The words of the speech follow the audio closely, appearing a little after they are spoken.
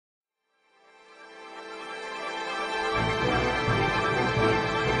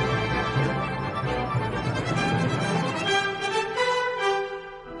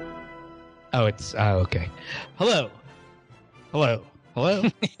Oh, it's okay. Hello. Hello. Hello.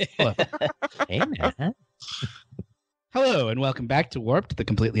 Hello. Hey, man. Hello, and welcome back to Warped, the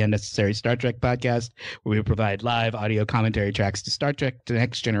completely unnecessary Star Trek podcast, where we provide live audio commentary tracks to Star Trek The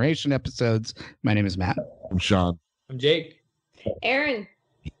Next Generation episodes. My name is Matt. I'm Shawn. I'm Jake. Erin.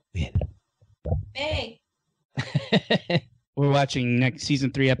 Hey. We're watching next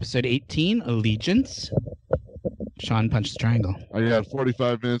season 3, episode 18, Allegiance. Shawn punched the triangle. I got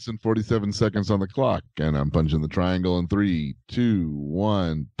 45 minutes and 47 seconds on the clock, and I'm punching the triangle in 3, 2,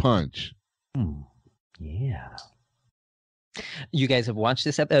 1, punch. Yeah. You guys have watched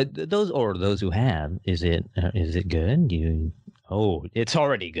this episode? Those who have, is it good? It's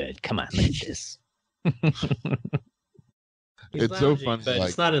already good. Come on, look at this. It's so funny, but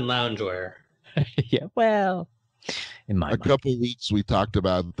it's not in loungewear. Yeah, well, in my mind. couple weeks we talked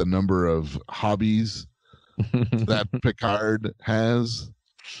about the number of hobbies that Picard has,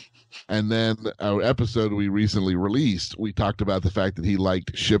 and then our episode we recently released, we talked about the fact that he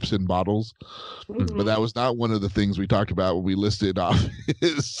liked ships and bottles, but that was not one of the things we talked about when we listed off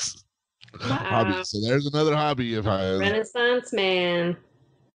his hobbies. So there's another hobby of his. Renaissance man.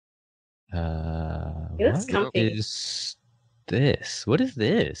 He looks comfy. What is this? What is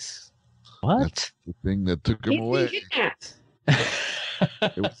this? What? That's the thing that took him He's away. been kidnapped.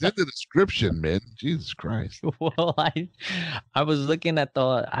 It was in the description, man. Jesus Christ. Well, I was looking at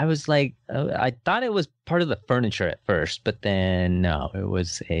I was like, I thought it was part of the furniture at first, but then no, it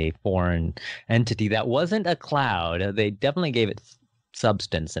was a foreign entity that wasn't a cloud. They definitely gave it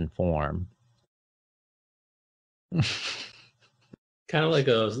substance and form. Kind of like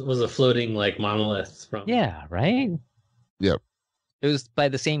was a floating like monolith from. Yeah, right? Yep. It was by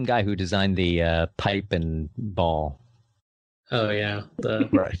the same guy who designed the pipe and ball. Oh yeah.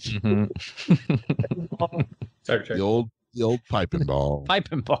 Right. Mm-hmm. Star Trek. The old pipe and ball. Pipe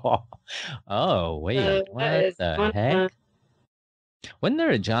and ball. Oh, wait. What the heck? Wasn't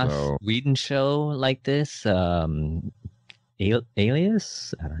there a Joss Whedon show like this? Alias? I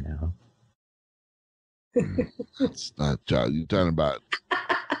don't know. It's not John. You're talking about.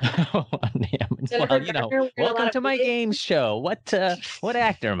 Oh, damn. Well, welcome to my game show. What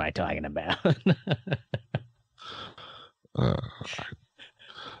actor am I talking about?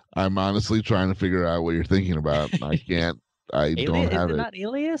 I'm honestly trying to figure out what you're thinking about. I can't. I don't have is it. It. Not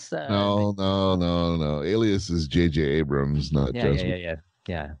Alias? No. Alias is J.J. Abrams, not Joss.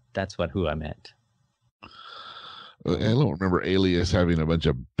 Yeah. That's who I meant. I don't remember Alias having a bunch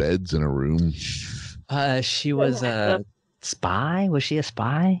of beds in a room. She was a spy. Was she a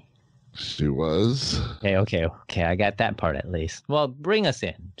spy? She was. Okay. I got that part at least. Well, bring us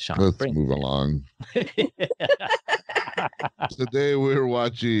in, Shawn. Let's move along. Today we're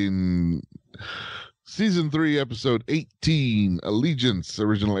watching Season 3, Episode 18, Allegiance.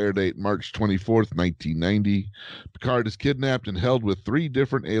 Original air date March 24th, 1990. Picard is kidnapped and held with 3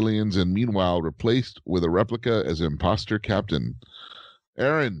 different aliens and meanwhile replaced with a replica as imposter captain.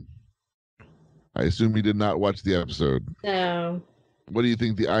 Erin, I assume you did not watch the episode. No. What do you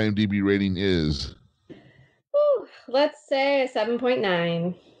think the IMDb rating is? Let's say a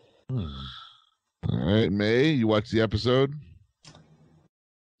 7.9. All right, May, you watched the episode?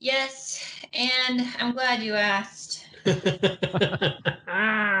 Yes, and I'm glad you asked. Do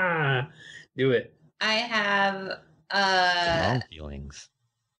it. I have Strong feelings.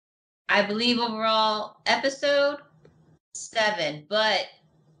 I believe overall episode 7, but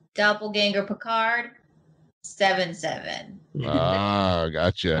Doppelganger Picard 7. Ah,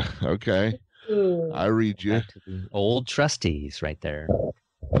 gotcha. Okay. Ooh. I read you. Back to the old trustees right there.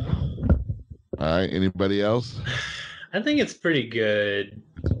 All right. Anybody else? I think it's pretty good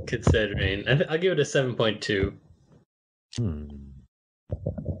considering. I'll give it a 7.2.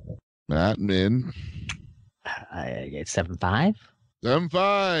 Matt, Min. It's 7.5.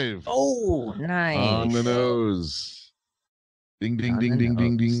 7.5. Oh, nice. On the nose. Ding, ding, On ding, the ding,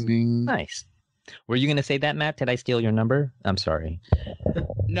 ding, nose. ding, ding. Nice. Were you going to say that, Matt? Did I steal your number? I'm sorry.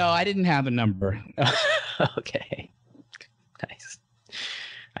 No, I didn't have a number. Okay. Nice.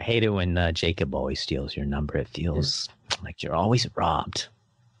 I hate it when Jacob always steals your number. It feels like you're always robbed.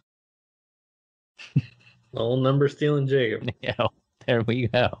 Old number stealing Jacob. Yeah, there we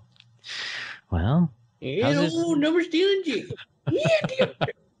go. Well, Old number stealing Jacob.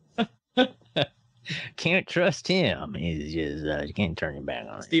 can't trust him. He's just you can't turn your back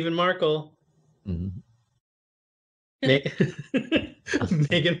on him. Stephen Markle. Mhm.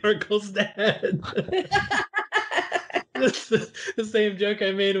 Meghan Markle's dad. That's the same joke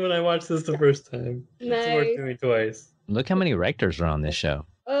I made when I watched this the first time. It's worth Nice. doing twice. Look how many rectors are on this show.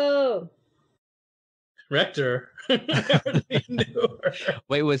 Oh. Rector. I already knew her.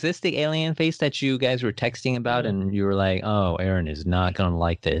 Wait, was this the alien face that you guys were texting about, and you were like, "Oh, Erin is not gonna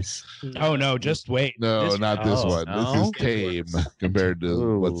like this." Oh no, just wait. No, not this one. no? This is tame compared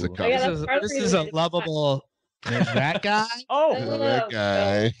to what's it Ooh. called. Yeah, This that's is, part of this the is reason a I didn't lovable. There's that guy. Oh, Oh. That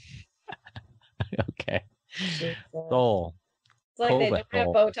guy. okay. It's Soul. like they don't have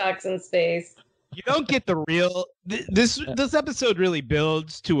Botox in space. You don't get the real. This episode really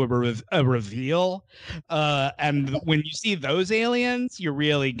builds to a reveal, and when you see those aliens, you're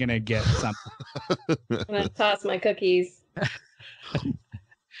really gonna get something. I'm gonna toss my cookies.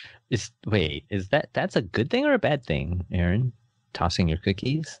 Is that's a good thing or a bad thing, Erin? Tossing your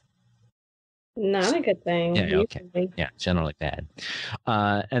cookies? Not a good thing. Yeah, okay. usually. Yeah, generally bad.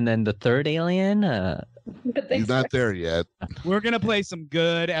 And then the third alien, But He's not there yet. We're gonna play some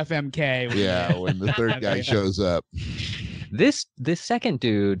good FMK. Yeah, when the third guy shows up. this second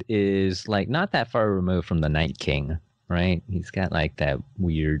dude is like not that far removed from the Night King, right? He's got like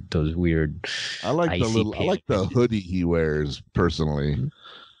those weird. I like icy the hoodie he wears personally.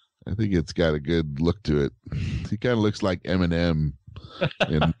 I think it's got a good look to it. He kind of looks like Eminem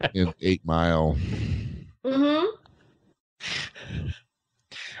in 8 Mile. Mm-hmm.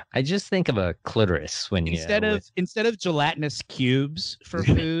 I just think of a clitoris when you Instead of gelatinous cubes for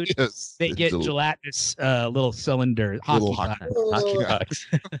food, Yes, they it's get a gelatinous little cylinder Little hockey hockey- pucks.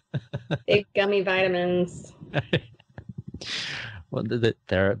 hockey pucks. Big gummy vitamins. Well,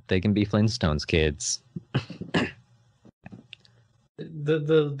 they can be Flintstones kids.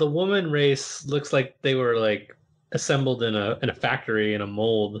 The woman race looks like they were like assembled in a factory in a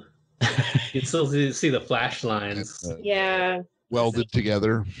mold. You can still see the flash lines. Yeah. welded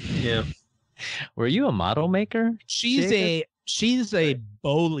together. Yeah. Were you a model maker? She's a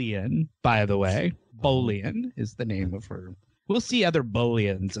Bolian, by the way. Bolian is the name of her. We'll see other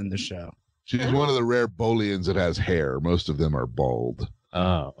Bolians in the show. She's one of the rare Bolians that has hair. Most of them are bald.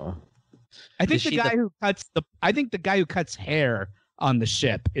 Oh, I think Is she the guy who cuts hair on the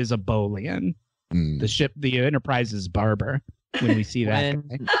ship is a Bolian. Mm. The Enterprise's barber. When we see that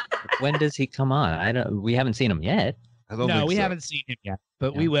guy. when does he come on? We haven't seen him yet. I don't No, think we so. haven't seen him yet,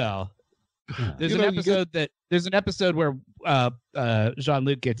 but Yeah. we will. There's You an know, you episode where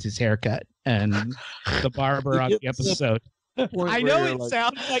Jean-Luc gets his haircut, and the barber on the It's a episode. Point I where know you're it like-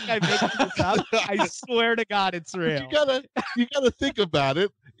 sounds like I'm making this up. I swear to God, it's real. You gotta think about it.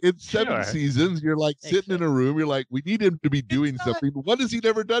 In 7 Sure. seasons, you're like Makes sitting in a room. You're like, we need him to be doing not- something. What has he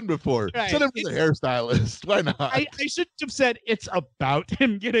never done before? Right. Send him to the hairstylist. Why not? I shouldn't have said it's about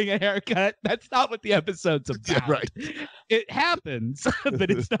him getting a haircut. That's not what the episode's about. Yeah, right. It happens,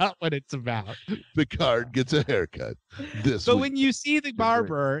 but it's not what it's about. Picard gets a haircut. So when you see the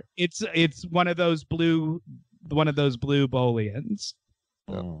barber, it's one of those blue Bolians.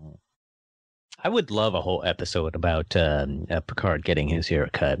 Oh. I would love a whole episode about Picard getting his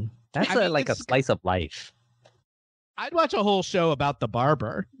haircut. That's I mean, like a it's- slice of life. I'd watch a whole show about the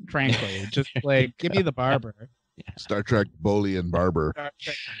barber, frankly. Just like, give me the barber. Star Trek Bolian barber.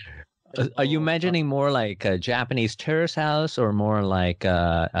 Are you imagining more like a Japanese terrace house or more like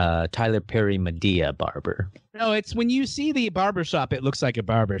Tyler Perry Medea barber? No, it's when you see the barber shop, it looks like a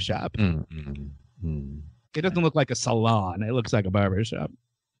barber shop. Mm, mm, mm. It doesn't look like a salon. It looks like a barber shop.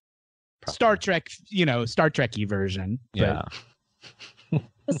 Star Trek, Star Trek-y version. but Yeah.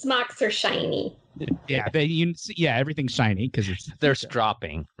 The smocks are shiny. Yeah, everything's shiny because it's They're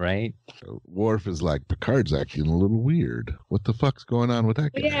stropping, right? Worf is like, Picard's acting a little weird. What the fuck's going on with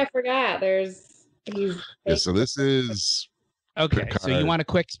that Oh, guy? yeah, I forgot. He's Yeah, so this is okay. So you Picard. want a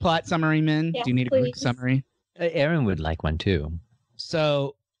quick plot summary, Min? Yes, Do you need a quick please. summary? Erin would like one too.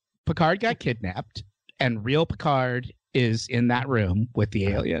 So Picard got kidnapped, and real Picard is in that room with the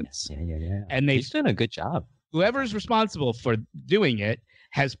aliens. Yeah. And He's doing a good job. whoever's responsible for doing it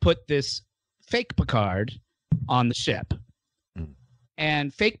has put this fake Picard on the ship. Mm.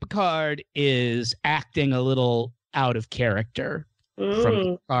 And fake Picard is acting a little out of character from the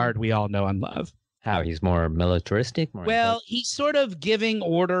Mm. Picard we all know and love. How he's more militaristic? More Well, he's sort of giving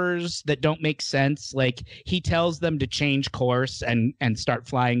orders that don't make sense. Like he tells them to change course and start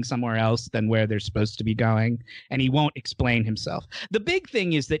flying somewhere else than where they're supposed to be going, and he won't explain himself. The big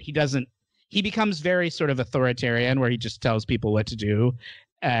thing is that he becomes very sort of authoritarian, where he just tells people what to do.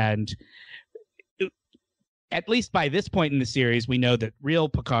 And at least by this point in the series, we know that real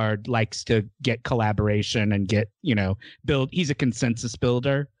Picard likes to get collaboration and build. He's a consensus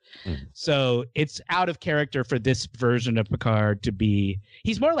builder. Mm. So it's out of character for this version of Picard to be.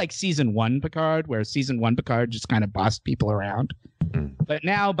 He's more like season 1 Picard, where season 1 Picard just kind of bossed people around. Mm. But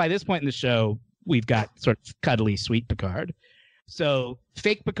now, by this point in the show, we've got sort of cuddly, sweet Picard. So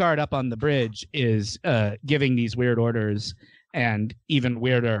fake Picard up on the bridge is giving these weird orders, and even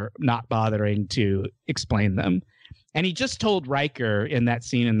weirder, not bothering to explain them. And he just told Riker in that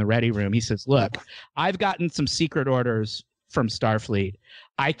scene in the ready room, he says, look, I've gotten some secret orders from Starfleet.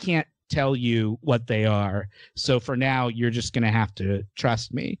 I can't tell you what they are. So for now, you're just going to have to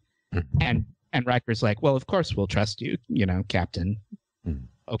trust me. And Riker's like, well, of course we'll trust you, Captain.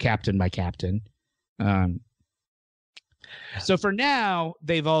 Oh, Captain, my Captain. So for now,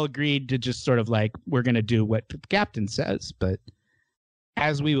 they've all agreed to just sort of like, we're going to do what the Captain says. But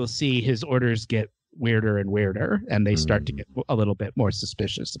as we will see, his orders get weirder and weirder, and they start to get a little bit more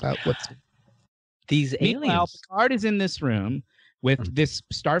suspicious about what's... These Meanwhile, aliens. Picard is in this room with this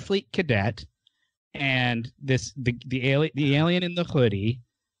Starfleet cadet and the alien in the hoodie.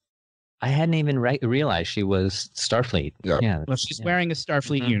 I hadn't even realized she was Starfleet. Yeah. Well, she's wearing a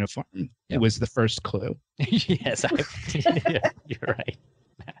Starfleet uniform. It was the first clue. Yes, you're right.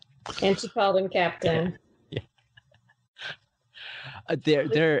 And she called him Captain.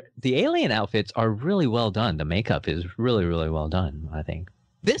 The alien outfits are really well done. The makeup is really, really well done, I think.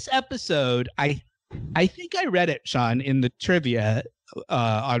 This episode, I think I read it, Shawn, in the trivia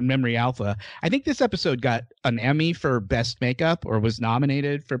on Memory Alpha. I think this episode got an Emmy for Best Makeup, or was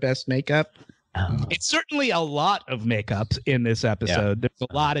nominated for Best Makeup. Oh. It's certainly a lot of makeup in this episode. There's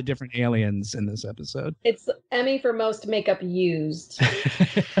a lot of different aliens in this episode. It's Emmy for most makeup used.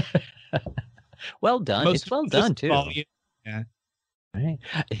 Well done. It's well done, too. Bolian. Yeah. Right.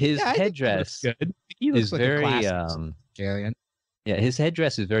 His Yeah, I think he headdress looks good. He looks is like a very classic alien. yeah, his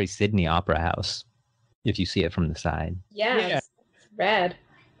headdress is very Sydney Opera House, if you see it from the side. Yeah. It's red.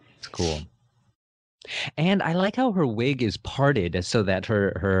 It's cool. And I like how her wig is parted so that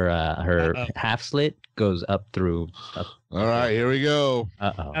her half slit goes up through. All right, here we go.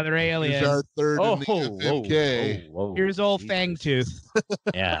 Another alien. Here's our third in the FMK. Whoa. Here's old Fangtooth.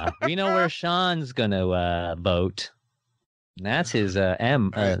 Yeah, we know where Shawn's gonna vote. And that's his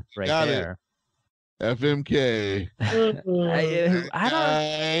M right got there. FMK. Mhm. I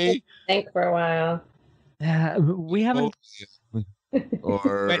don't Think for a while. we haven't.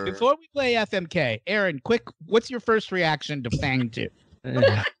 Or Wait, before we play FMK, Erin, quick, what's your first reaction to Fangtooth?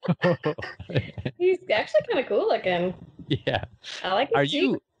 He's actually kind of cool looking. Yeah. I like his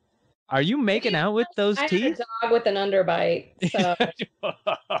teeth. Are you making out with those I teeth? had a dog with an underbite. So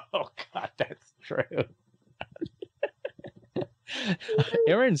Oh God, that's true.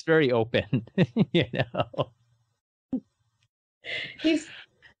 Erin's very open, you know. he's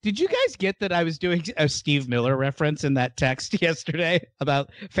Did you guys get that I was doing a Steve Miller reference in that text yesterday about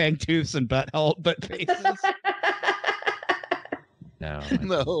Fangtooths and butt faces? No.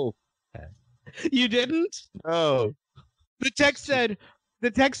 no. You didn't? No. The text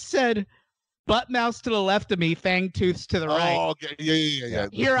said, butt mouse to the left of me, Fangtooths to the right. Oh, okay. Yeah.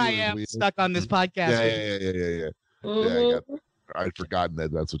 Here I am stuck on this podcast. Yeah. Yeah, I Mhm. got it. I'd forgotten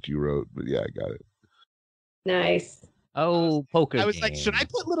that's what you wrote, but yeah, I got it. Nice. Oh, poker. I was like, should I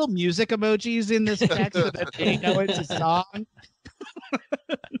put little music emojis in this text so that they know it's a song?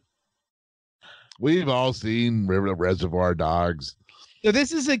 We've all seen Reservoir Dogs. So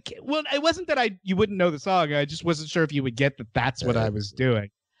this is it wasn't that you wouldn't know the song. I just wasn't sure if you would get that that's what I was doing.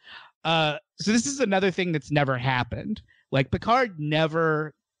 So this is another thing that's never happened. Like Picard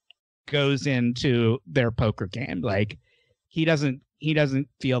never goes into their poker game. Like he doesn't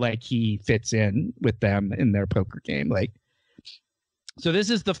feel like he fits in with them in their poker game. Like, so this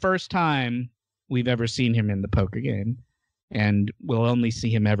is the first time we've ever seen him in the poker game, and we'll only see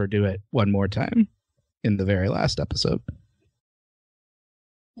him ever do it one more time in the very last episode.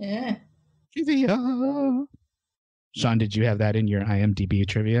 Yeah. Trivia. Shawn, did you have that in your IMDb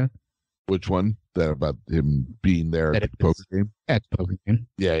trivia? Which one? That about him being there That at the it was- poker game? At the poker game.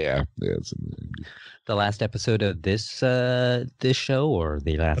 Yeah. It's in the last episode of this show or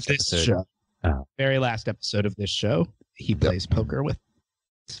the last This episode? show. Oh. Very last episode of this show. He plays poker with.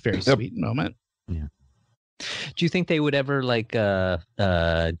 It's a very sweet moment. Yeah. Do you think they would ever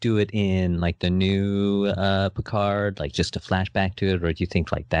do it in like the new Picard, like just a flashback to it, or do you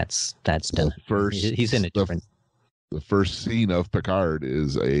think like that's done? He's in a different. The first scene of Picard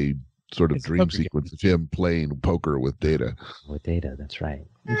is a sort of It's a dream poker game. sequence of him playing poker with Data. With Data, that's right.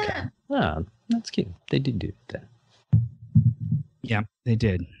 Okay. Oh, that's cute. They did do that. Yeah, they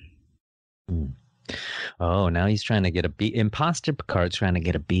did. Oh, now he's trying to get a beat. Imposter Picard's trying to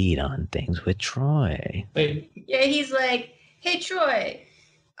get a beat on things with Troy. Wait, Yeah, he's like, hey, Troy,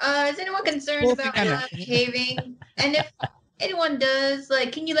 is anyone concerned Well, about yeah. my caving? And if anyone does,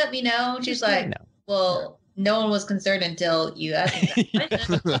 like, can you let me know? She's like, No. well, no one was concerned until you asked me that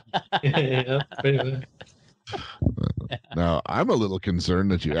question. yeah, pretty much. Now, I'm a little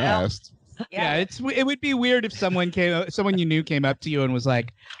concerned that you asked. Yeah, it would be weird if someone you knew came up to you and was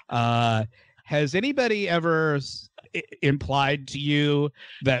like, has anybody ever implied to you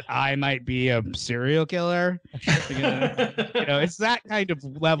that I might be a serial killer? It's that kind of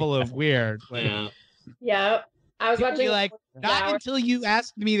level of weird. Like, Yeah. I was watching like, not until you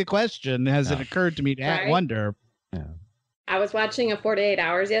asked me the question has it occurred to me to wonder. Yeah. I was watching a 48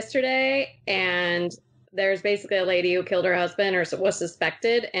 Hours yesterday, and there's basically a lady who killed her husband or was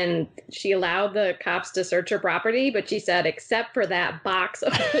suspected, and she allowed the cops to search her property, but she said, except for that box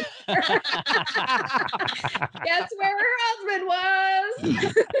over there. Guess where her husband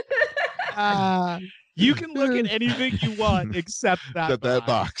was? You can look at anything you want except that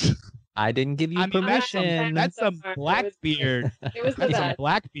box. I didn't give you permission. That's some Blackbeard. It was the That's some best.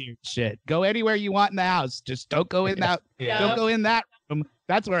 Blackbeard shit. Go anywhere you want in the house. Just don't go in that. Don't go in that room.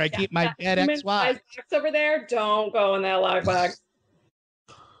 That's where I keep my dead ex-wife. Box over there. Don't go in that lockbox.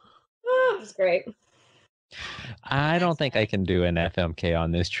 Oh, it was great. I don't think I can do an FMK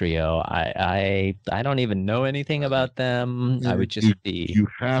on this trio. I don't even know anything about them. I would just be. You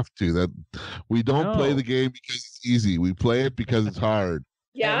have to. That we don't play the game because it's easy. We play it because it's hard.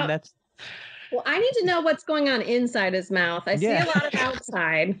 Yeah. And that's. Well, I need to know what's going on inside his mouth. I see a lot of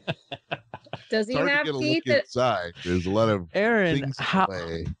outside. Does he have teeth? Inside. There's a lot of Erin, things to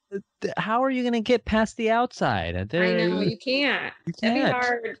play. How are you going to get past the outside? I know you can't. It'd be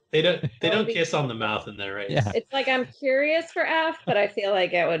hard. They don't kiss on the mouth in there, right? Yeah. It's like I'm curious for F, but I feel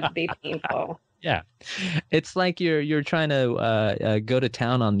like it would be painful. Yeah, it's like you're trying to go to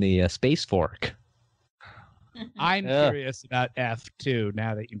town on the space fork. I'm curious about F too.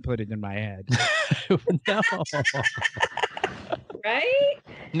 Now that you put it in my head. No. Right?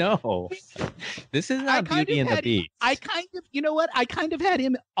 No. This is not Beauty and the Beast. I kind of, you know what? I kind of had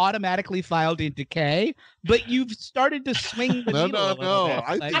him automatically filed into K, but you've started to swing the needle a little bit.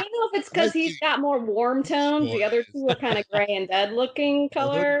 I don't know if it's because he's got more warm tones. The other two are kind of gray and dead looking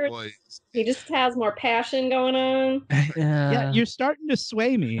colors. He just has more passion going on. Yeah, you're starting to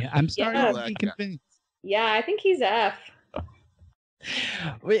sway me. I'm starting to be convinced. Yeah, I think he's F.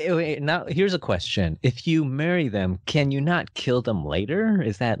 Wait. Now, here's a question. If you marry them, can you not kill them later?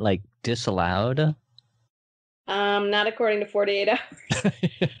 Is that, like, disallowed? Not according to 48 Hours.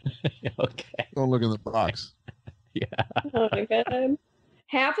 Okay. Don't look in the box. Yeah. Oh, my God.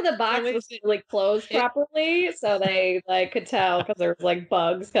 Half of the box was really closed properly, so they, like, could tell because there was, like,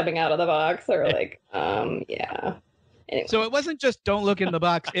 bugs coming out of the box. They were like, yeah. Anyway. So it wasn't just don't look in the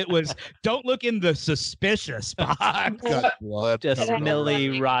box. It was don't look in the suspicious box. Got blood. Just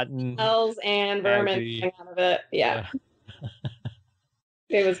smelly, rotten. Smells and vermin coming out of it. Yeah.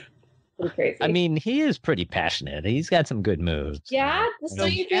 It was pretty crazy. I mean, he is pretty passionate. He's got some good moves. Yeah? So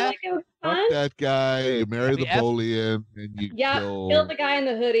you feel like it was fun? Fuck that guy. You marry the Bolian and you kill the guy in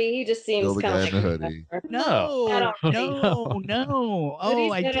the hoodie. He just seems kind of like in the hoodie. No.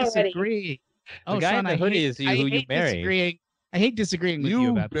 Oh, I disagree. The guy in the hoodie is who you marry. I hate disagreeing with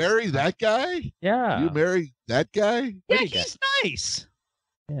you about this. You marry that guy? Yeah. You marry that guy? Yeah, he's nice.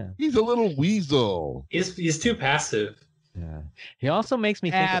 Yeah. He's a little weasel. He's too passive. Yeah. He also makes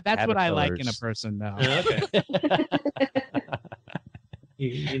me think of that's what I like caterpillars. in a person, though. Okay.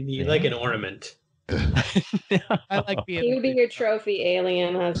 you like an ornament. I like being. He would be your trophy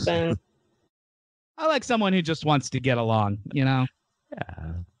alien husband. I like someone who just wants to get along, you know?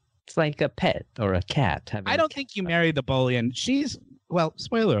 Yeah. It's like a pet or a cat. I don't think you marry the Bolian. She's, well,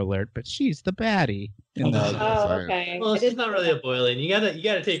 spoiler alert, but she's the baddie. Okay. Well, she's not really a Bolian. You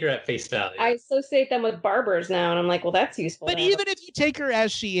gotta take her at face value. I associate them with barbers now, and I'm like, well, that's useful. But even if you take her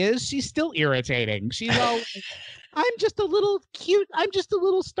as she is, she's still irritating. She's all, I'm just a little cute. I'm just a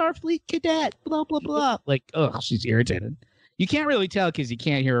little Starfleet cadet. Blah blah blah. Like, ugh, she's irritated. You can't really tell because you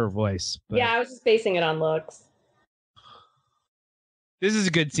can't hear her voice. But yeah, I was just basing it on looks. This is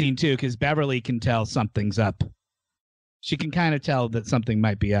a good scene too because Beverly can tell something's up. She can kind of tell that something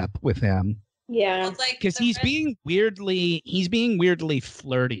might be up with him. Yeah, because he's being weirdly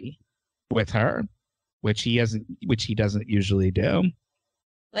flirty with her, which he doesn't usually do.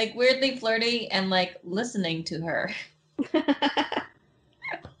 Like weirdly flirty and like listening to her. Because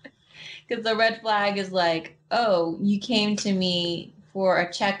the red flag is like, oh, you came to me for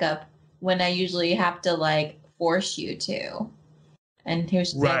a checkup when I usually have to like force you to. And he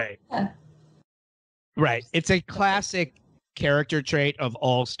was just right. Like, yeah. Right. It's a classic character trait of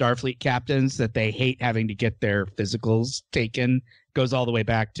all Starfleet captains that they hate having to get their physicals taken. Goes all the way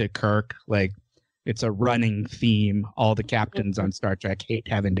back to Kirk. Like, it's a running theme. All the captains on Star Trek hate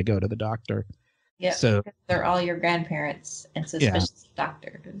having to go to the doctor. Yeah. So they're all your grandparents and suspicious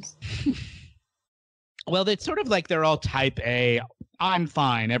doctors. Well, it's sort of like they're all type A. I'm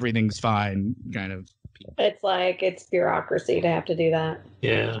fine. Everything's fine. Kind of. It's like it's bureaucracy to have to do that.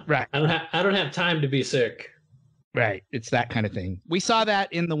 Yeah. Right. I don't have time to be sick. Right. It's that kind of thing. We saw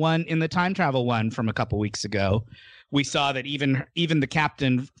that in the time travel one from a couple weeks ago. We saw that even the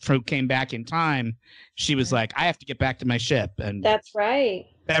captain who came back in time, she was like, I have to get back to my ship. And That's right.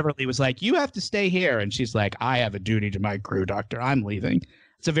 Beverly was like, you have to stay here. And she's like, I have a duty to my crew, Doctor. I'm leaving.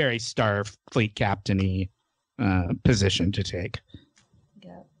 It's a very Starfleet captain-y position to take.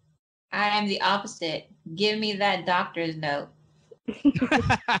 Go. I am the opposite. Give me that doctor's note.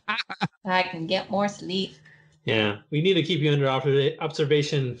 I can get more sleep. Yeah. We need to keep you under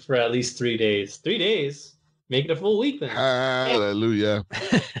observation for at least 3 days. 3 days? Make it a full week then. Hallelujah.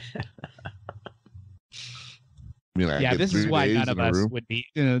 Yeah, this is why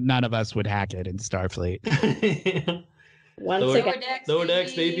none of us would hack it in Starfleet. Lower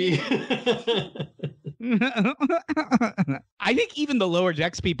decks, baby. I think even the lower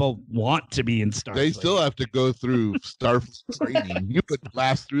decks people want to be in Starfleet. They still have to go through Starfleet training. You could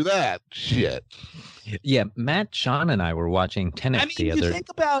blast through that shit. Yeah, Matt, Shawn, and I were watching Tenet the other.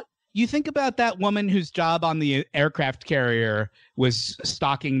 You think about that woman whose job on the aircraft carrier was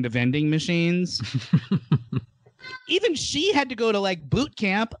stocking the vending machines. Even she had to go to like boot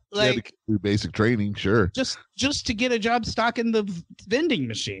camp, like do basic training, sure. Just to get a job stocking the vending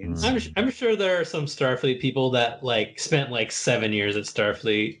machines. I'm sure there are some Starfleet people that like spent like 7 years at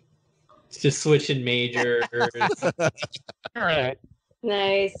Starfleet, just switching majors. All right.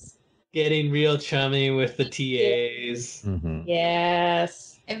 Nice. Getting real chummy with the TAs. Mm-hmm.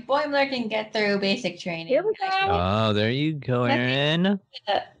 Yes. If Boimler can get through basic training. Here we go. Oh, there you go, Erin.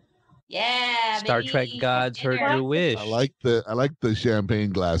 Yeah. Star baby. Trek gods heard Dinner. your wish. I like the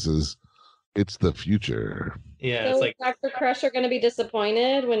champagne glasses. It's the future. Yeah, So it's like Dr. Crusher going to be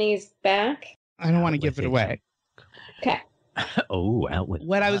disappointed when he's back? I don't want to give it away. Okay. Oh, out with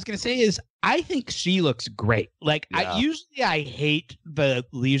What I was going to say is, I think she looks great. Like, Yeah. I hate the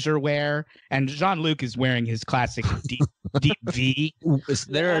leisure wear, and Jean-Luc is wearing his classic deep V.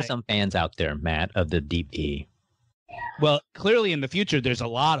 There are some fans out there, Matt, of the deep E. Well, clearly in the future, there's a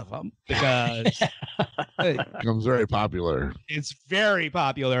lot of them because Becomes very popular. it's very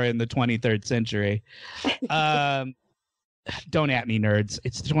popular in the 23rd century. Don't at me, nerds.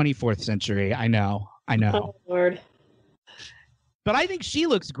 It's the 24th century. I know. Oh, Lord. But I think she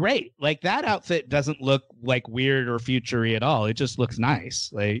looks great. Like, that outfit doesn't look like weird or future-y at all. It just looks nice.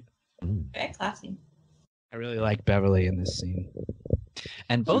 Like, Very classy. I really like Beverly in this scene.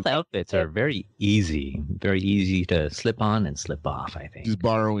 And both outfits are very easy to slip on and slip off, I think. She's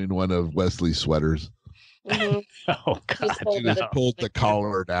borrowing one of Wesley's sweaters. Mhm. Oh, God. Pulled She just it. pulled the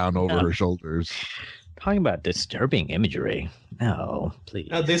collar down over her shoulders. Talking about disturbing imagery. No, please.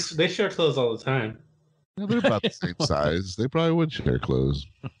 no, they share clothes all the time. Yeah, they're about the same size. They probably would share clothes.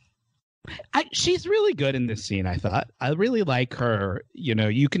 She's really good in this scene, I thought. I really like her. You know,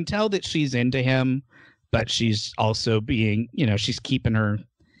 you can tell that she's into him, but she's also being, she's keeping her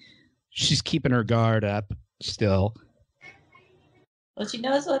guard up still. Well, she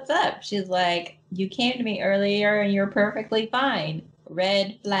knows what's up. She's like, you came to me earlier and you're perfectly fine.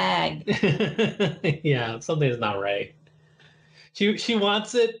 Red flag. Yeah, something's not right. She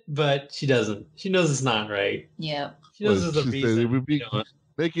wants it, but she doesn't. She knows it's not right. Yeah. She knows Well, there's a she said reason. it would be- you know.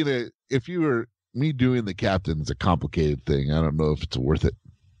 Making it, if you were me doing the captain, it's a complicated thing. I don't know if it's worth it.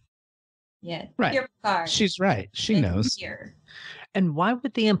 Yeah. Right. Pure Picard. She's right. She Like, knows. Here. And why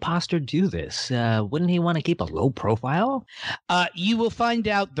would the imposter do this? Wouldn't he want to keep a low profile? You will find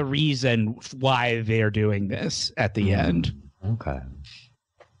out the reason why they're doing this at the end. Okay.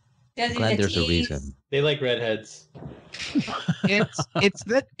 Does Glad he there's a tease? reason. They like redheads. It's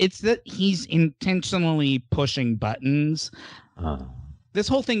that he's intentionally pushing buttons. This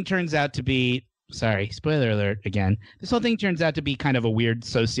whole thing turns out to be, sorry, spoiler alert again. This whole thing turns out to be kind of a weird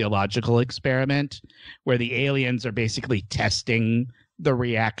sociological experiment where the aliens are basically testing the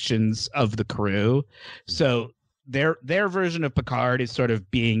reactions of the crew. So their version of Picard is sort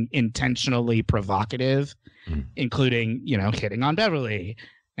of being intentionally provocative, including, hitting on Beverly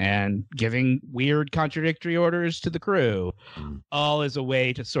and giving weird contradictory orders to the crew, all as a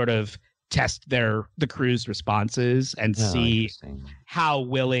way to sort of test the crew's responses and see how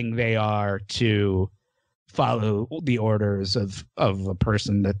willing they are to follow the orders of a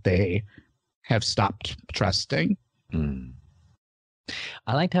person that they have stopped trusting.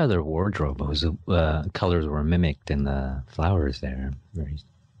 I liked how their wardrobe was colors were mimicked in the flowers there. Very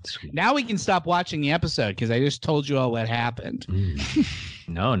sweet. Now we can stop watching the episode because I just told you all what happened.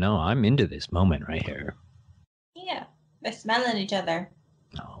 No, I'm into this moment right here. Yeah. They're smelling each other.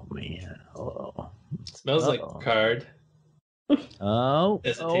 Oh man. Oh. Smells like Uh-oh. Picard. Oh.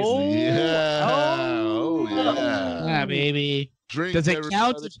 Does it taste Oh. Yeah. Oh, yeah. Yeah, baby. Drink, Does it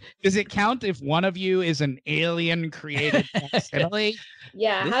count? everybody. Does it count if one of you is an alien created facsimile?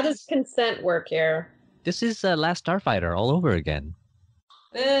 Yeah, This how does is- consent work here? This is Last Starfighter all over again.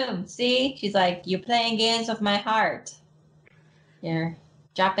 Boom. See? She's like, you're playing games with my heart. You're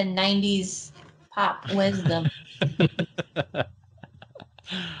dropping 90s pop wisdom.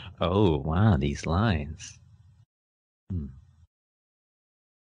 Oh, wow, these lines.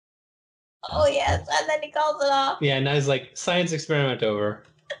 Oh, yes. And then he calls it off. Yeah, now he's like, science experiment over.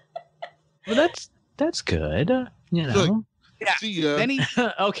 Well, that's good. You know. Look. Yeah. See ya. Then he,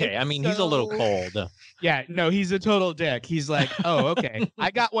 Okay, I mean, he's a little So- cold. yeah, no, he's a total dick. He's like, oh, okay, I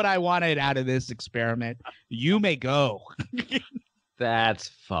got what I wanted out of this experiment. You may go. That's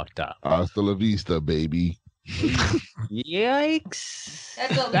fucked up. Hasta la vista, baby. Yikes.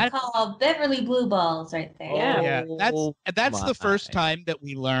 That's what we That- call Beverly Blue Balls right there. Yeah. Yeah, that's my. the first time that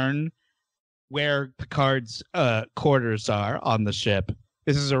we learn where Picard's quarters are on the ship.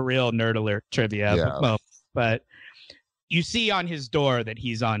 This is a real nerd alert trivia Yeah. moment, but you see on his door that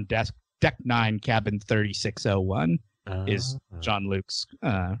he's on deck 9, cabin 3601 is Jean-Luc's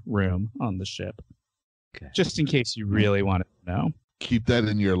room on the ship. Okay. Just in case you really want to know. Keep that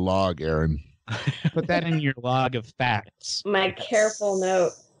in your log, Erin. Put that in your log of facts. My careful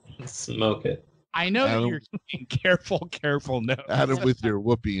note. Smoke it. I know that Adam- you're keeping careful notes. Add them with your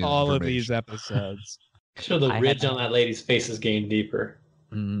whoopee all of information. these episodes. Sure, the I had- ridge on that lady's face is getting deeper.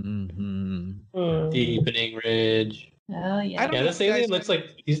 Mm-hmm. Mm. Deepening ridge. Oh, I yeah. don't Yeah, know this if you alien guys looks have-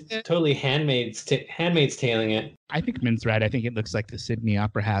 like he's totally handmaid's tailing it. I think Min's right. I think it looks like the Sydney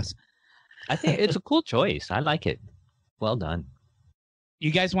Opera House. I think it's a cool choice. I like it. Well done. You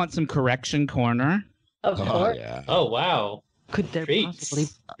guys want some correction corner? Of Oh, course. yeah. Oh wow. Could there Treats. possibly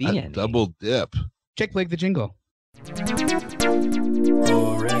be A any? double dip. Jake, play the jingle.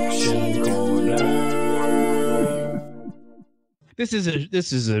 This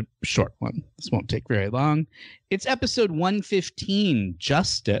is a short one. This won't take very long. It's episode 115,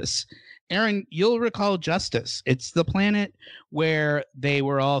 Justice. Erin, you'll recall Justice. It's the planet where they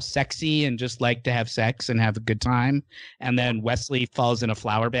were all sexy and just like to have sex and have a good time. And then Wesley falls in a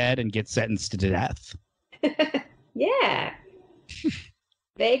flower bed and gets sentenced to death. Yeah.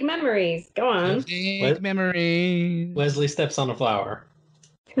 Vague memories. Go on. Big What? memory. Wesley steps on a flower.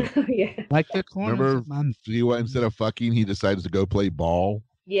 Yeah. Like the corners Remember- of my See what? Instead of fucking, he decides to go play ball.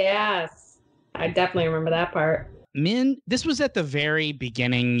 Yes. I definitely remember that part. Min, this was at the very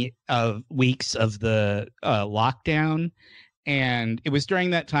beginning of weeks of the lockdown. And it was during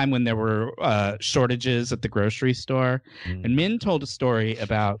that time when there were shortages at the grocery store. And Min told a story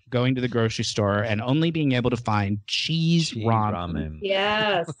about going to the grocery store and only being able to find cheese ramen.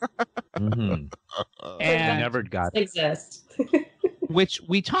 Yes. Mhm. And Never got Exist. which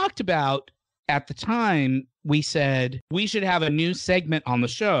we talked about at the time. We said we should have a new segment on the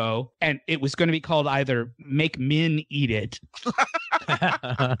show, and it was going to be called either Make Min Eat It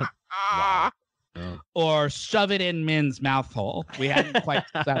Wow. Oh. or Shove It in Min's Mouth Hole. We hadn't quite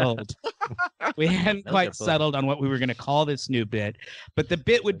settled. We hadn't Those quite are fun. settled on what we were going to call this new bit. But the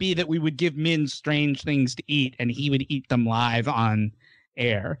bit would be that we would give Min strange things to eat, and he would eat them live on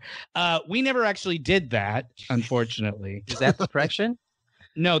air. We never actually did that, unfortunately. Is that the correction?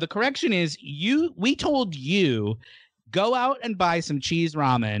 No, the correction is we told you go out and buy some cheese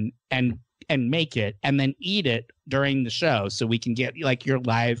ramen and make it and then eat it during the show so we can get like your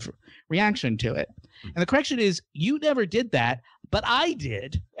live reaction to it. And the correction is you never did that, but I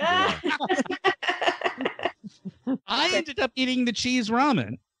did. I ended up eating the cheese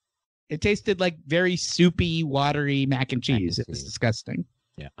ramen. It tasted like very soupy, watery mac and cheese. It was cheese. disgusting.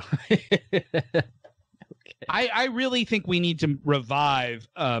 Yeah. I really think we need to revive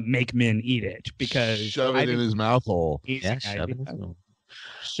Make Min Eat It because Shove I it in think his mouth hole. he's Yeah, an shove it idea. in.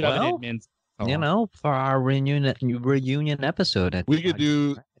 Shove it Well, in Min's You know, for our reunion episode, at We could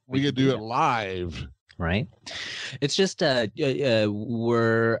do we could do do it that. live. right? It's just I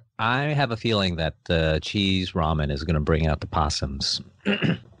have a feeling that cheese ramen is going to bring out the possums.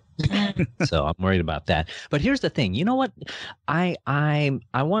 So I'm worried about that. But here's the thing. You know what? I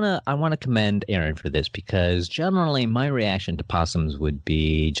want to commend Erin for this because generally my reaction to possums would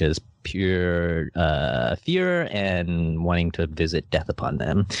be just pure fear and wanting to visit death upon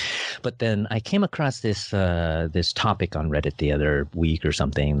them. But then I came across this this topic on Reddit the other week or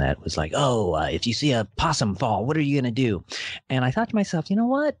something that was like, if you see a possum fall, what are you going to do? And I thought to myself, you know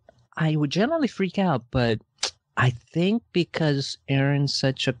what? I would generally freak out, but I think because Erin's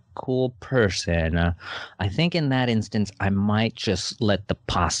such a cool person, I think in that instance, I might just let the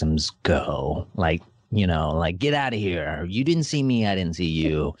possums go. Like, you know, like, get out of here. You didn't see me. I didn't see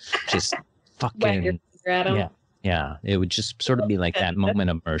you. Just Whack your fucking, finger at 'em. yeah. Yeah. It would just sort of be like that moment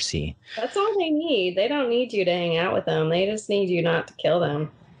of mercy. That's all they need. They don't need you to hang out with them. They just need you not to kill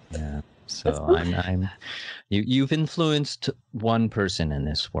them. Yeah. So That's cool. you've influenced one person in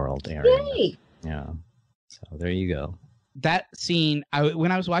this world, Erin. Yay! Yeah. So there you go. That scene,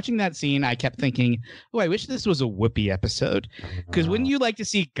 when I was watching that scene, I kept thinking, oh, I wish this was a Whoopi episode. Because wouldn't you like to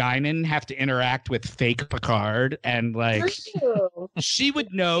see Guinan have to interact with fake Picard? And like, True. she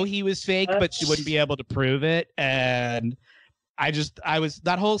would know he was fake, but she wouldn't be able to prove it. And I was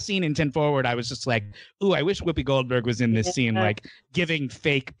that whole scene in 10 Forward, I was just like, ooh, I wish Whoopi Goldberg was in this scene, like giving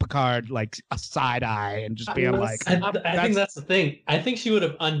fake Picard like a side eye and just being like, I think that's the thing. I think she would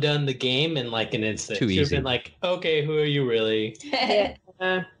have undone the game in like an instant. Too She would have easy. been like, okay, who are you really? Yeah.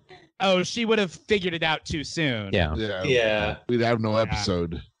 oh, she would have figured it out too soon. Yeah. Yeah. We'd have no Yeah.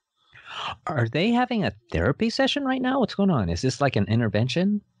 episode. Are they having a therapy session right now? What's going on? Is this like an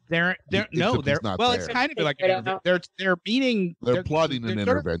intervention? They're Except no, he's they're not well, there. it's kind of like Figure it out. they're meeting. They're plotting an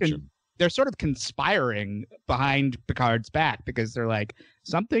sort of intervention. they're sort of conspiring behind Picard's back because they're like,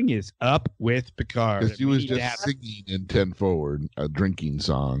 something is up with Picard. Because he We was need to just have-" singing in 10 Forward, a drinking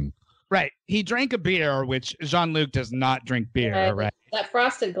song. right. He drank a beer, which Jean-Luc does not drink beer. Right. Right. That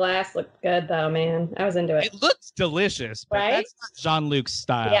frosted glass looked good, though, man. I was into it. It looks delicious, but Right? that's not Jean-Luc's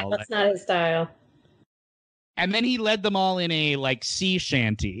style. Yeah, that's not his style. And then he led them all in a like sea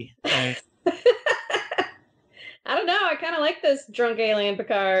shanty. I don't know. I kind of like this drunk alien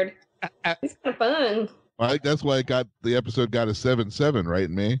Picard. He's kind of fun. I think that's why the episode got a 7-7, right,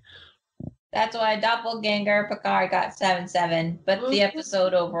 May? That's why Doppelganger Picard got 7-7, but the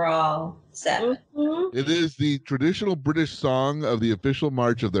episode overall 7. Mhm. It is the traditional British song of the official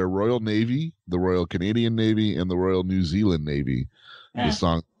march of their Royal Navy, the Royal Canadian Navy, and the Royal New Zealand Navy. Yeah. The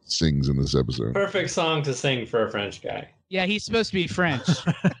song sings in this episode. Perfect song to sing for a French guy. Yeah, he's supposed to be French,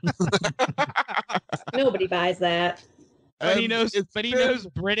 Nobody buys that. but he And knows. it's But he been- knows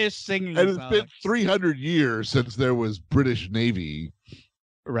British singing And it's songs. been 300 years since there was British Navy.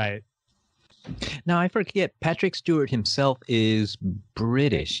 Right. Now I forget. Patrick Stewart himself is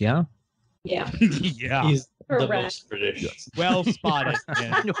British. Yeah. Yeah. yeah. He's the Correct. most British. Yes. Well spotted.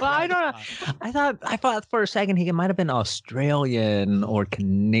 man. Well, I don't know. I thought for a second he might have been Australian or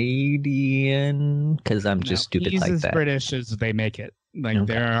Canadian because I'm just stupid he's like as that. British as they make it. Like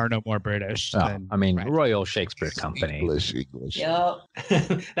Okay. there are no more British. Oh, than I mean, French. Royal Shakespeare Company. English. Yup.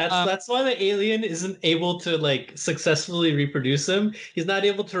 That's why the alien isn't able to like successfully reproduce him. He's not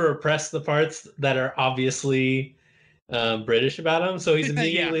able to repress the parts that are obviously British about him. So he's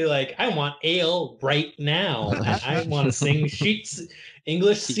immediately like, I want ale right now. And I want to sing sheets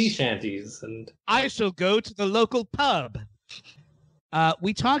English sea shanties. And I shall go to the local pub.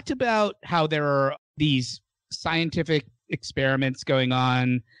 We talked about how there are these scientific experiments going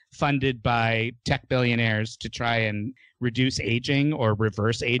on funded by tech billionaires to try and reduce aging or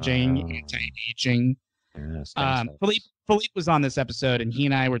reverse aging, Oh. anti-aging. Yeah, stem cells. Philippe was on this episode and he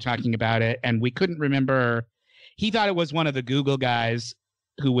and I were talking about it and we couldn't remember. He thought it was one of the Google guys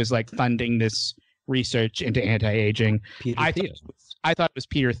who was like funding this research into anti-aging. Peter I Thiel. thought it was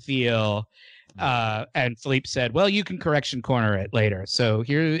Peter Thiel. And Philippe said, well, you can correction corner it later. So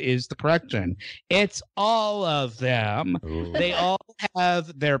here is the correction. It's all of them. Ooh. They all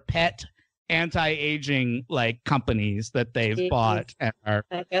have their pet anti-aging like companies that they've Mhm. bought and are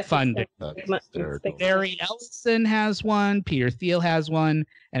I guess it's funding. like- That's hysterical. Barry Ellison has one, Peter Thiel has one,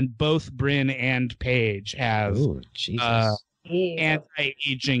 and both Bryn and Page have Ooh, Jesus. Jeez.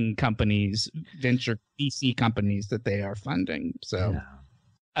 anti-aging companies, venture VC companies that they are funding. So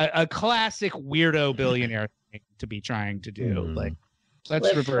Yeah. a classic weirdo billionaire thing to be trying to do. Mhm. Like, let's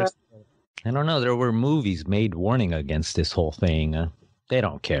Let's reverse. I don't know. There were movies made warning against this whole thing. They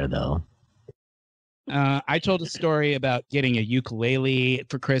don't care though. I told a story about getting a ukulele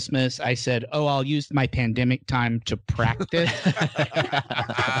for Christmas. I said, "Oh, I'll use my pandemic time to practice."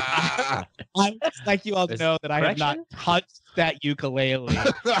 I would like you all to Is know that I have not correction? touched that ukulele.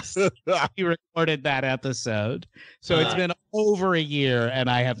 We recorded that episode, so it's been over a year, and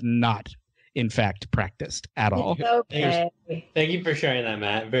I have not, in fact, practiced at all. It's okay. thank you for sharing that,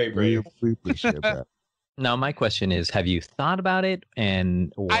 Matt. Very we, brave. we appreciate that. Now, my question is: have you thought about it,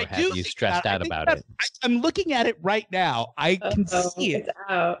 or I have do you think stressed that- I out think about that- it? I'm looking at it right now. I can see it. It's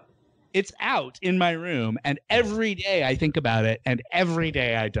out. It's out in my room, and every day I think about it, and every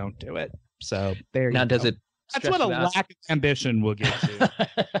day I don't do it. So there you Now, go. does it? That's stress what a you out? lack of ambition will get to.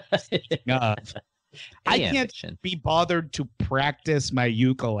 I Any can't ambition. be bothered to practice my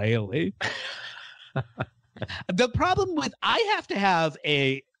ukulele. The problem with I have to have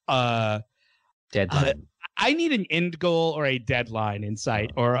Deadline. I need an end goal or a deadline in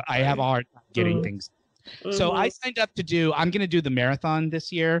sight, or I have a hard time getting things. So I signed up I'm going to do the marathon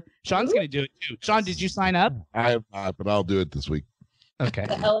this year. Sean's going to do it too. Sean, did you sign up? I have not, but I'll do it this week. Okay.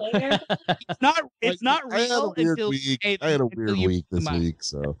 The LA Marathon? It's not I had a real weird until week. I had a weird week this week,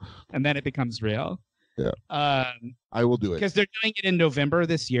 so and then it becomes real. Yeah. I will do it because they're doing it in November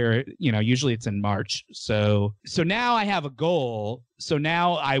this year. Usually it's in March. So now I have a goal. So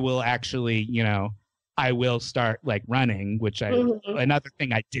now I will actually, I will start like running, which another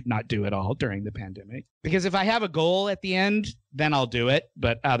thing I did not do at all during the pandemic. Because if I have a goal at the end, then I'll do it.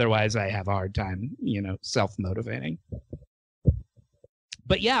 But otherwise I have a hard time, self-motivating.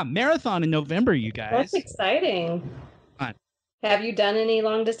 But yeah, marathon in November, you guys. That's exciting. Fun. Have you done any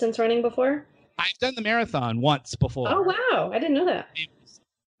long distance running before? I've done the marathon once before. Oh, wow. I didn't know that.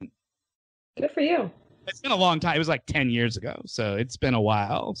 Good for you. It's been a long time. It was like 10 years ago. So it's been a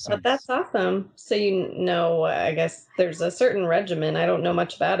while. But that's awesome. So I guess there's a certain regimen. I don't know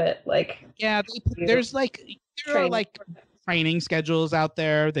much about it. Yeah, there are like training schedules out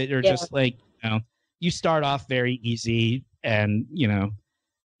there that are just like, you start off very easy and,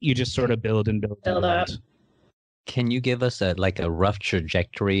 you just sort of build up. Can you give us a rough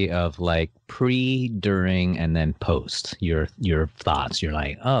trajectory of like pre, during, and then post your thoughts? You're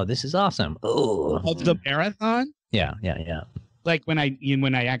like, oh, this is awesome. Oh, of the marathon? Yeah. Like when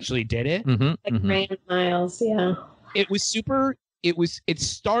I actually did it, Grand miles, yeah. It was super. It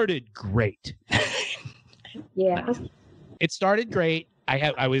started great. Yeah. It started great.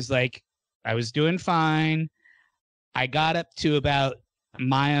 I was doing fine. I got up to about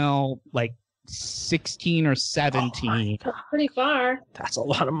mile 16 or 17. That's pretty far. That's a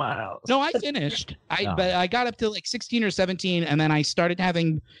lot of miles. No, I finished. But I got up to 16 or 17, and then I started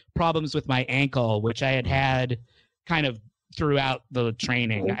having problems with my ankle, which I had kind of throughout the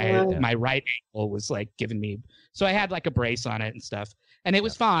training. My right ankle was giving me, so I had a brace on it and stuff, and it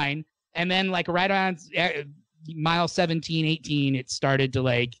was fine. And then right around mile 17, 18, it started to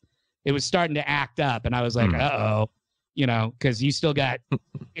it was starting to act up, and I was like, uh-oh. Because you still got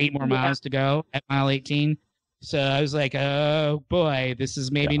 8 more miles to go at mile 18. So I was like, oh boy, this is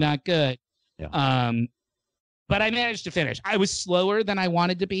maybe not good. Yeah. But I managed to finish. I was slower than I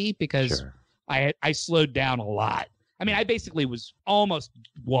wanted to be because I slowed down a lot. I mean, I basically was almost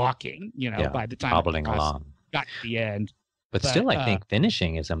walking, by the time hobbling along. Got to the end. But still, I think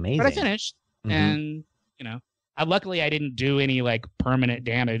finishing is amazing. But I finished, and luckily I didn't do any permanent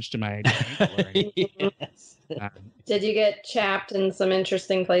damage to my ankle or anything. Yes. Did you get chapped in some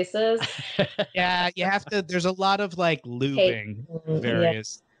interesting places? Yeah, you have to. There's a lot of lubing,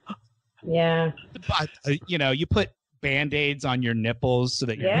 various. Yeah. But you put Band-Aids on your nipples so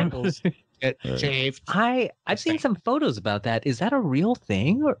that your nipples get shaved. I've seen some photos about that. Is that a real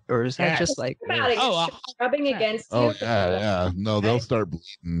thing, or is that just rubbing against you? Oh yeah. No, they'll start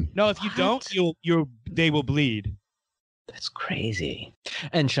bleeding. No, if you don't, they will bleed. That's crazy.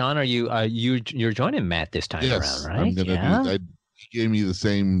 And Shawn, you're joining Matt this time around, right? I'm gonna do. He gave me the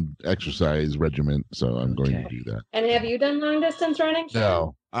same exercise regimen, so I'm going to do that. And have you done long distance running, Shawn?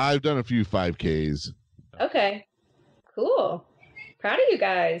 No, I've done a few 5Ks. Okay, cool. Proud of you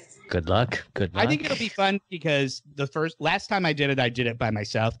guys. Good luck. I think it'll be fun because last time I did it by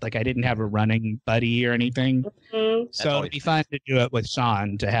myself. I didn't have a running buddy or anything. Mm-hmm. So it'd be fun to do it with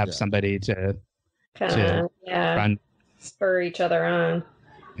Shawn, to have somebody to run. Spur each other on.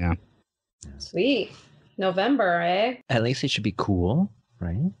 Yeah. Sweet. November, eh? At least it should be cool,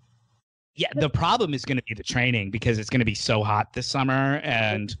 right? Yeah, the problem is going to be the training because it's going to be so hot this summer,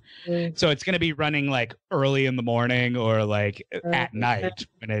 and so it's going to be running early in the morning or at night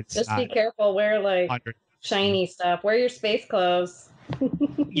when it's just be careful. Wear shiny stuff. Wear your space clothes.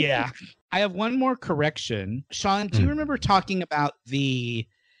 Yeah, I have one more correction. Shawn, do you remember talking about the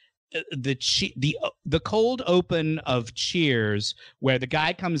cold open of Cheers, where the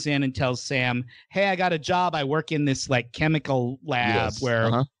guy comes in and tells Sam, "Hey, I got a job. I work in this chemical lab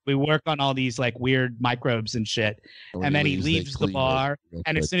where we work on all these weird microbes and shit." And then he leaves the bar,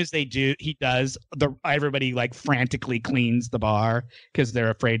 and as soon as he does, everybody frantically cleans the bar because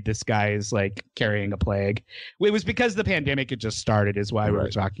they're afraid this guy is carrying a plague. It was because the pandemic had just started, is why we were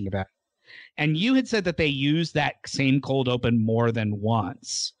talking about it. And you had said that they used that same cold open more than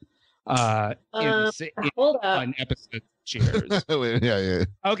once. Hold up. On episode Cheers. Yeah.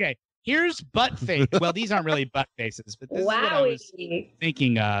 Okay, here's butt face. Well, these aren't really butt faces, but this is what I was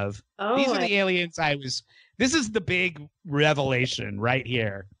thinking of. These are the aliens this is the big revelation right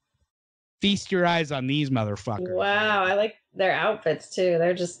here. Feast your eyes on these motherfuckers. Wow, I like their outfits too.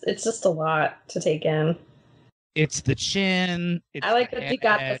 It's just a lot to take in. It's the chin. It's I like the that you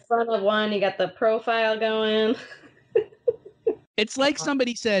got the head. front of one, you got the profile going. It's like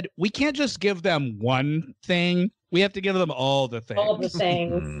somebody said, we can't just give them one thing. We have to give them all the things. All the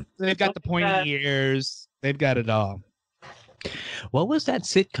things. They've got the pointy ears. They've got it all. What was that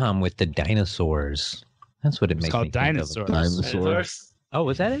sitcom with the dinosaurs? That's what it It's makes called me think Dinosaurs. of. Dinosaurs. Oh,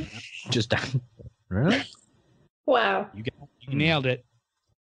 was that it? Just really? Wow. You nailed it.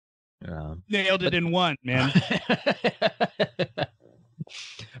 Nailed it in one, man.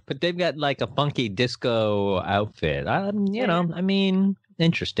 But they've got like a funky disco outfit. You know, I mean,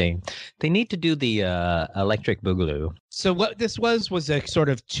 interesting. They need to do the electric boogaloo. So what this was a sort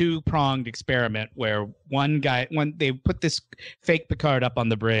of two-pronged experiment where when they put this fake Picard up on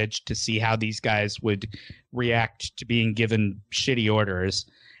the bridge to see how these guys would react to being given shitty orders.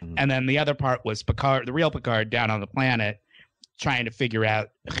 And then the other part was Picard, the real Picard down on the planet, trying to figure out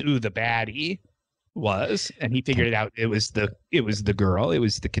who the baddie was, and he figured it out. It was the girl. It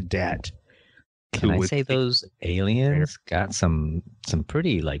was the cadet. Can I say those aliens got some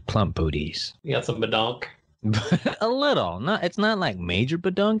pretty like plump booties? You got some badonk. A little. It's not like major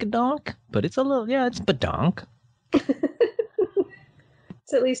badonkadonk, but it's a little. Yeah, it's badonk.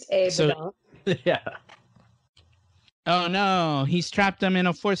 It's at least a badonk. Yeah. Oh no, he's trapped them in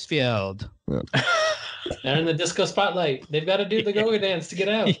a force field. Yeah. They're in the disco spotlight. They've got to do the go-go dance to get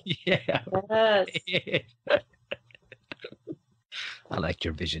out. Yeah. Yes. I liked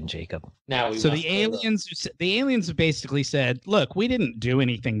your vision, Jacob. Now So the aliens basically said, "Look, we didn't do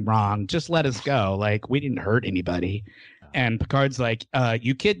anything wrong. Just let us go. Like we didn't hurt anybody." And Picard's like,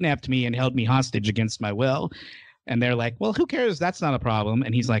 "You kidnapped me and held me hostage against my will." And they're like, "Well, who cares? That's not a problem."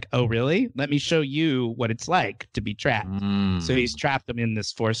 And he's like, "Oh, really? Let me show you what it's like to be trapped." So he's trapped them in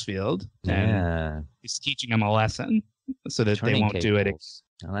this force field, and he's teaching them a lesson so that they won't do it.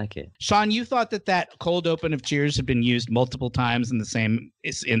 I like it. Shawn, you thought that cold open of Cheers had been used multiple times in the same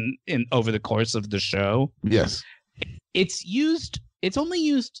in over the course of the show. Yes. It's only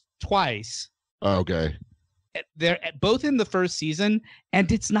used twice. Okay. They're both in the first season,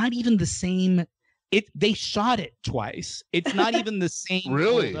 and it's not even the same. They shot it twice. It's not even the same.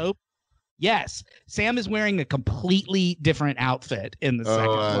 Really? Yes. Sam is wearing a completely different outfit in the second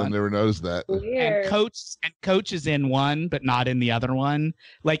I one. never noticed that. Weird. And Coach is in one, but not in the other one.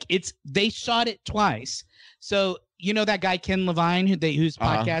 Like they shot it twice. So you know that guy Ken Levine, whose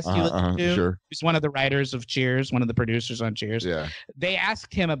podcast you listen to, sure. who's one of the writers of Cheers, one of the producers on Cheers. Yeah. They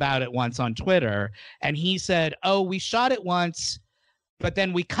asked him about it once on Twitter, and he said, "Oh, we shot it once, but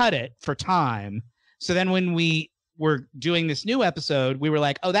then we cut it for time. So then when we were doing this new episode, we were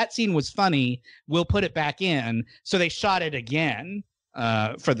like, oh, that scene was funny. We'll put it back in." So they shot it again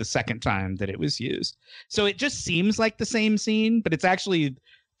for the second time that it was used. So it just seems like the same scene, but it's actually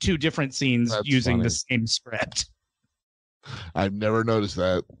two different scenes using the same script. I've never noticed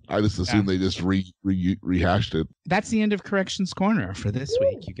that. I just assumed they just rehashed it. That's the end of Corrections Corner for this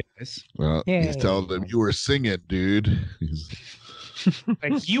week, you guys. Well, he's telling them, you were singing, dude.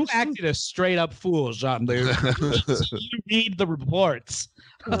 Like, you acted a straight up fool, Jean-Luc. You read the reports.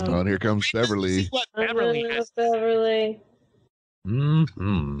 Oh, and here comes Beverly. What Beverly has. Beverly.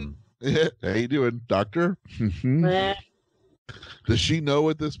 Mm-hmm. How you doing, doctor? Meh. Does she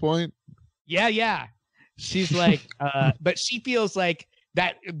know at this point? Yeah. She's like, but she feels like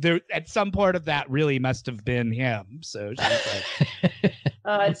that there at some part of that really must have been him. So she's like,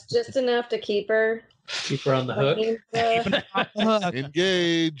 It's just enough to keep her. Keep her on the hook.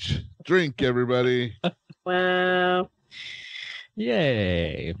 Engage. Drink, everybody. Wow.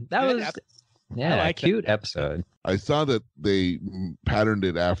 Yay. That Good was episode. a like cute episode. I saw that they patterned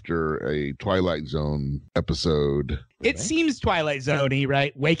it after a Twilight Zone episode. It seems Twilight Zone-y,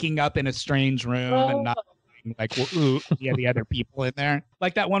 right? Waking up in a strange room and not like, ooh, yeah, the other people in there.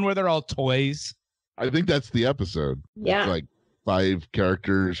 Like that one where they're all toys. I think that's the episode. Yeah. It's like 5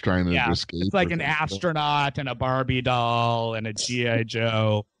 characters trying to escape. It's like or an something. astronaut and a Barbie doll and a G.I.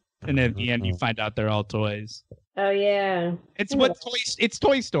 Joe. And at the end, you find out they're all toys. Oh yeah. It's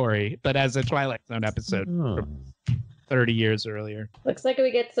Toy Story, but as a Twilight Zone episode from 30 years earlier. Looks like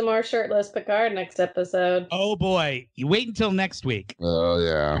we get some more shirtless Picard next episode. Oh boy, you wait until next week. Oh,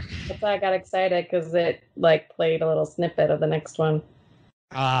 yeah. That's why I got excited because it like played a little snippet of the next one.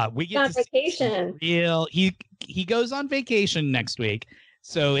 We get on to vacation. see he goes on vacation next week,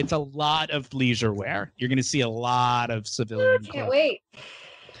 so it's a lot of leisure wear. You're going to see a lot of civilian. Can't clothes. wait.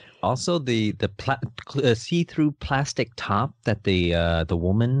 Also, the see-through plastic top that the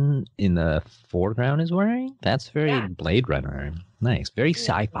woman in the foreground is wearing, that's very Blade Runner. Nice. Very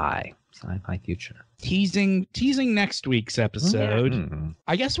sci-fi. sci-fi future. Teasing next week's episode. Mm.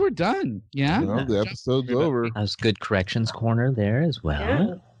 I guess we're done. Yeah. Well, the episode's over. That was good corrections corner there as well.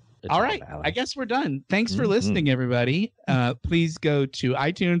 Yeah. Good All job, right. Alex. I guess we're done. Thanks for Mhm. listening, everybody. Please go to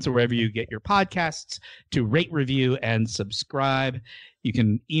iTunes or wherever you get your podcasts to rate, review, and subscribe. You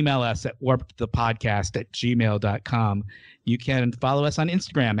can email us at warpedthepodcast@gmail.com. You can follow us on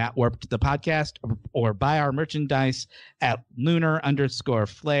Instagram at warpedthepodcast or buy our merchandise at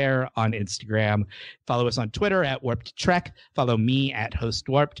lunar_flare on Instagram. Follow us on Twitter at warpedtrek. Follow me at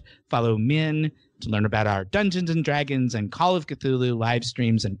hostwarped. Follow Minh to learn about our Dungeons and Dragons and Call of Cthulhu live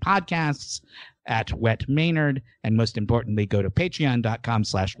streams and podcasts at Wet Maynard. And most importantly, go to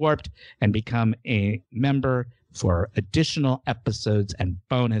patreon.com/warped and become a member for additional episodes and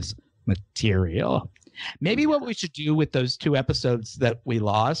bonus material. Maybe what we should do with those 2 episodes that we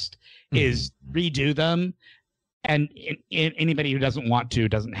lost is redo them. And anybody who doesn't want to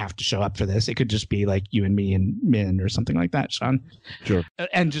doesn't have to show up for this. It could just be like you and me and Minh or something like that, Shawn. Sure.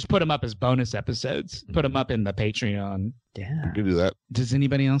 And just put them up as bonus episodes. Put them up in the Patreon. Yeah. You can do that. Does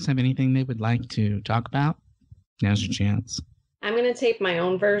anybody else have anything they would like to talk about? Now's your chance. I'm going to tape my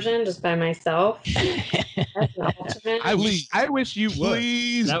own version just by myself. That's an alternate. I wish you would.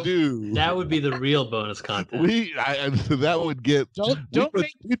 Please do. That would be the real bonus content. That would get. Don't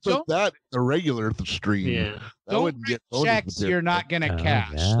we put that in the regular stream. Yeah. That Don't wouldn't get bonus checks material. you're not going to Oh,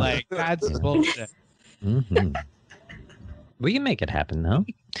 cash. yeah. Like, that's bullshit. Mhm. We can make it happen though.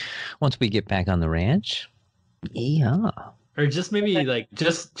 Once we get back on the ranch. Yeah. Or just maybe like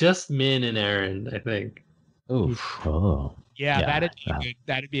just Minh and Erin, I think. Oof. Oh. Yeah, Yeah.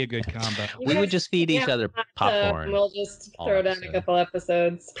 that'd be a good combo. You We would guys- just feed each yeah, other not, popcorn. We'll just all throw down a episode. couple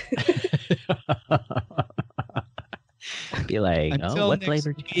episodes. Be like, Until what next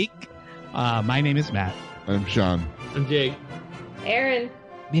flavor? week, my name is Matt. I'm Shawn. I'm Jake. Aaron.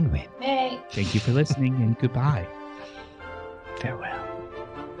 Minwin. Hey. Thank you for listening and goodbye. Farewell.